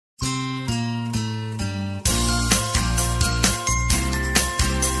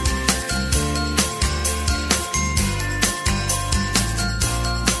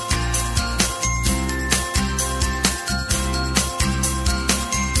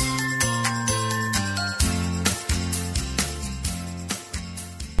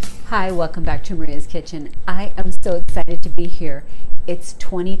Hi, welcome back to Maria's Kitchen. I am so excited to be here. It's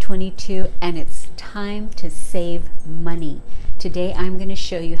 2022 and it's time to save money. Today I'm going to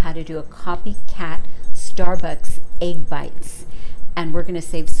show you how to do a Copycat Starbucks egg bites. And we're going to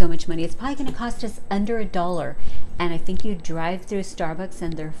save so much money. It's probably going to cost us under $1. And I think you drive through Starbucks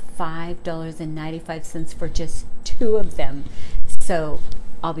and they're $5.95 for just 2 of them. So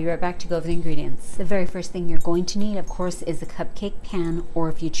I'll be right back to go over the ingredients. The very first thing you're going to need, of course, is a cupcake pan, or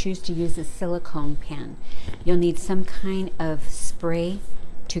if you choose to use a silicone pan. You'll need some kind of spray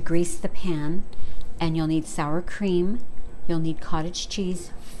to grease the pan, and you'll need sour cream. You'll need cottage cheese,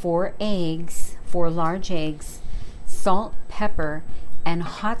 4 eggs, 4 large eggs, salt, pepper, and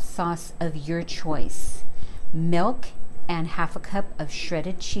hot sauce of your choice. Milk and half a cup of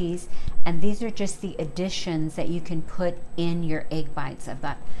shredded cheese, and these are just the additions that you can put in your egg bites. I've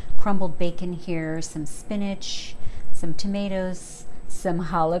got crumbled bacon here, some spinach, some tomatoes, some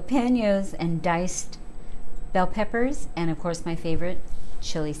jalapenos, and diced bell peppers, and of course my favorite,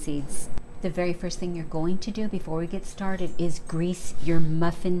 chili seeds. The very first thing you're going to do before we get started is grease your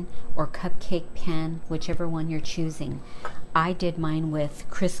muffin or cupcake pan, whichever one you're choosing. I did mine with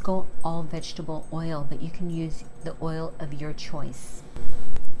Crisco all vegetable oil, but you can use the oil of your choice.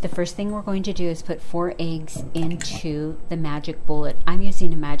 The first thing we're going to do is put 4 eggs into the magic bullet. I'm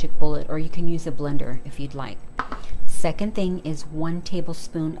using a magic bullet, or you can use a blender if you'd like. Second thing is 1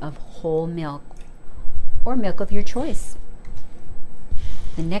 tablespoon of whole milk, or milk of your choice.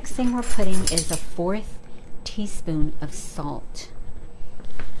 The next thing we're putting is a 1/4 teaspoon of salt,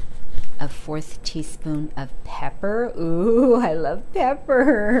 a 1/4 teaspoon of pepper. Ooh, I love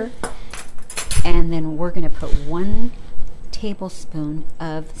pepper. And then we're going to put 1 tablespoon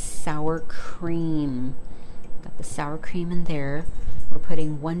of sour cream. Got the sour cream in there. We're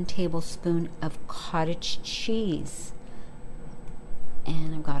putting 1 tablespoon of cottage cheese.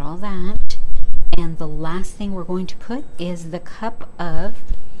 And I've got all that. And the last thing we're going to put is the cup of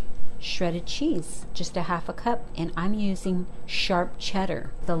shredded cheese, just a half a cup, and I'm using sharp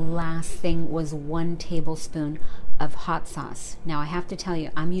cheddar. The last thing was 1 tablespoon of hot sauce. Now I have to tell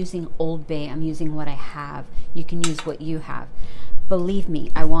you, I'm using Old Bay. I'm using what I have. You can use what you have. Believe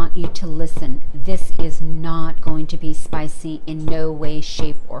me, I want you to listen. This is not going to be spicy in no way,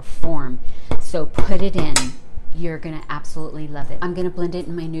 shape, or form. So put it in. You're gonna absolutely love it. I'm gonna blend it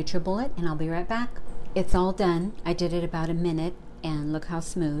in my NutriBullet and I'll be right back. It's all done. I did it about a minute and look how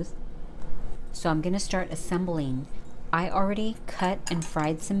smooth. So I'm gonna start assembling. I already cut and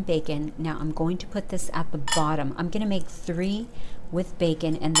fried some bacon. Now I'm going to put this at the bottom. I'm gonna make 3 with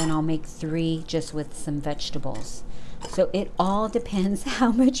bacon, and then I'll make 3 just with some vegetables. So it all depends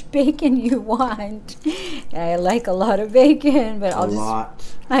how much bacon you want. I like a lot of bacon, but I'll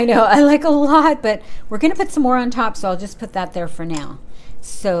just... I know, I like a lot, but we're gonna put some more on top, so I'll just put that there for now.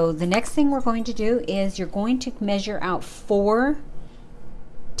 So the next thing we're going to do is you're going to measure out 4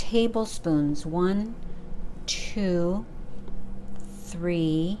 tablespoons. 1, 2,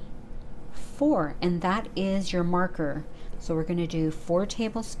 3, 4, and that is your marker. So we're gonna do 4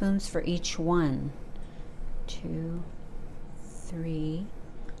 tablespoons for each one. 2, 3,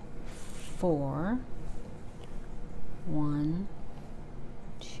 4. 1,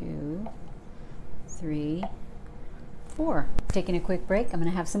 2, 3, 4. Taking a quick break. I'm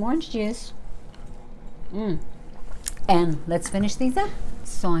going to have some orange juice. And let's finish these up.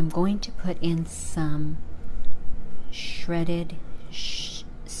 So I'm going to put in some shredded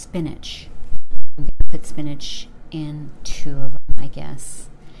spinach. I'm going to put spinach in 2 of them, I guess.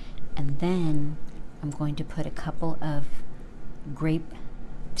 And then I'm going to put a couple of grape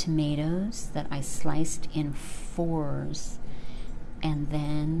tomatoes that I sliced in 4s. And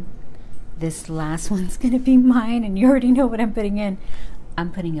then this last one's gonna be mine, and you already know what I'm putting in.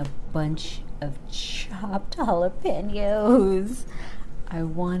 I'm putting a bunch of chopped jalapenos. I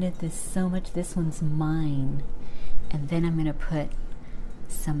wanted this so much. This one's mine. And then I'm gonna put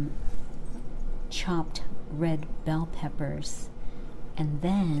some chopped red bell peppers. And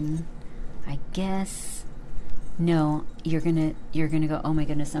then I guess, no, you're gonna go, oh my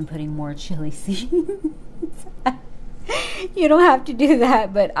goodness, I'm putting more chili seeds. You don't have to do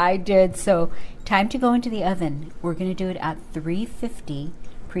that, but I did. So time to go into the oven. We're going to do it at 350.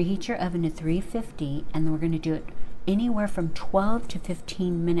 Preheat your oven to 350, and then we're going to do it anywhere from 12 to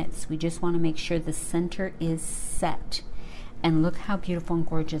 15 minutes. We just want to make sure the center is set. And look how beautiful and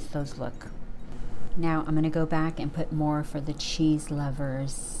gorgeous those look. Now I'm going to go back and put more for the cheese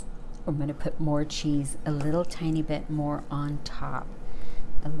lovers. I'm going to put more cheese, a little tiny bit more on top.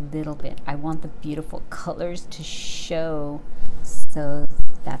 A little bit. I want the beautiful colors to show. So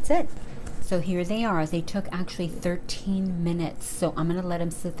that's it. So here they are. They took actually 13 minutes. So I'm going to let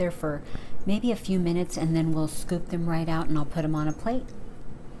them sit there for maybe a few minutes, and then we'll scoop them right out and I'll put them on a plate.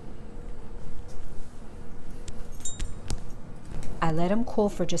 I let them cool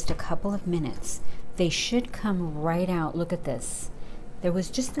for just a couple of minutes. They should come right out. Look at this. There was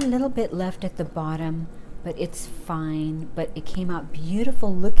just a little bit left at the bottom, but it's fine. But it came out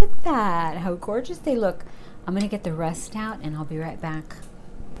beautiful. Look at that. How gorgeous they look. I'm going to get the rest out and I'll be right back.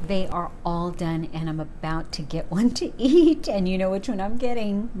 They are all done and I'm about to get one to eat. And you know which one I'm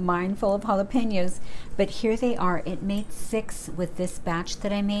getting. Mine full of jalapenos. But here they are. It made 6 with this batch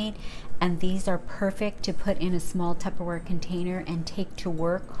that I made. And these are perfect to put in a small Tupperware container and take to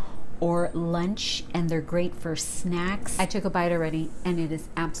work or lunch. And they're great for snacks. I took a bite already and it is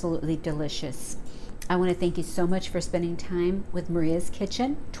absolutely delicious. I want to thank you so much for spending time with Maria's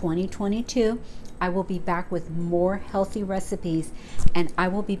Kitchen 2022. I will be back with more healthy recipes, and I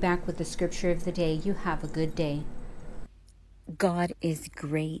will be back with the scripture of the day. You have a good day. God is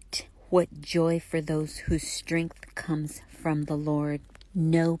great. What joy for those whose strength comes from the Lord.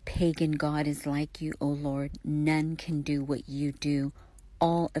 No pagan god is like you, O Lord. None can do what you do.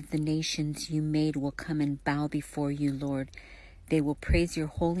 All of the nations you made will come and bow before you, Lord. They will praise your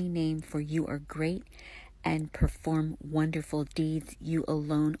holy name, for you are great and perform wonderful deeds. You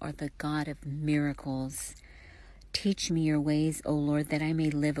alone are the God of miracles. Teach me your ways, O Lord, that I may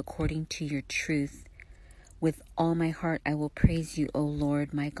live according to your truth. With all my heart I will praise you, O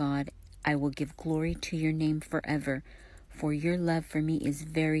Lord, my God. I will give glory to your name forever, for your love for me is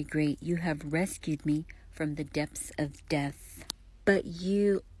very great. You have rescued me from the depths of death. But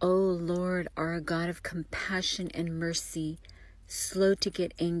you, O Lord, are a God of compassion and mercy, slow to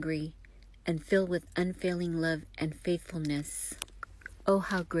get angry, and filled with unfailing love and faithfulness. Oh,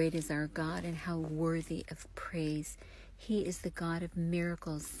 how great is our God and how worthy of praise. He is the God of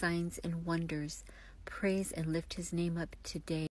miracles, signs, and wonders. Praise and lift his name up today.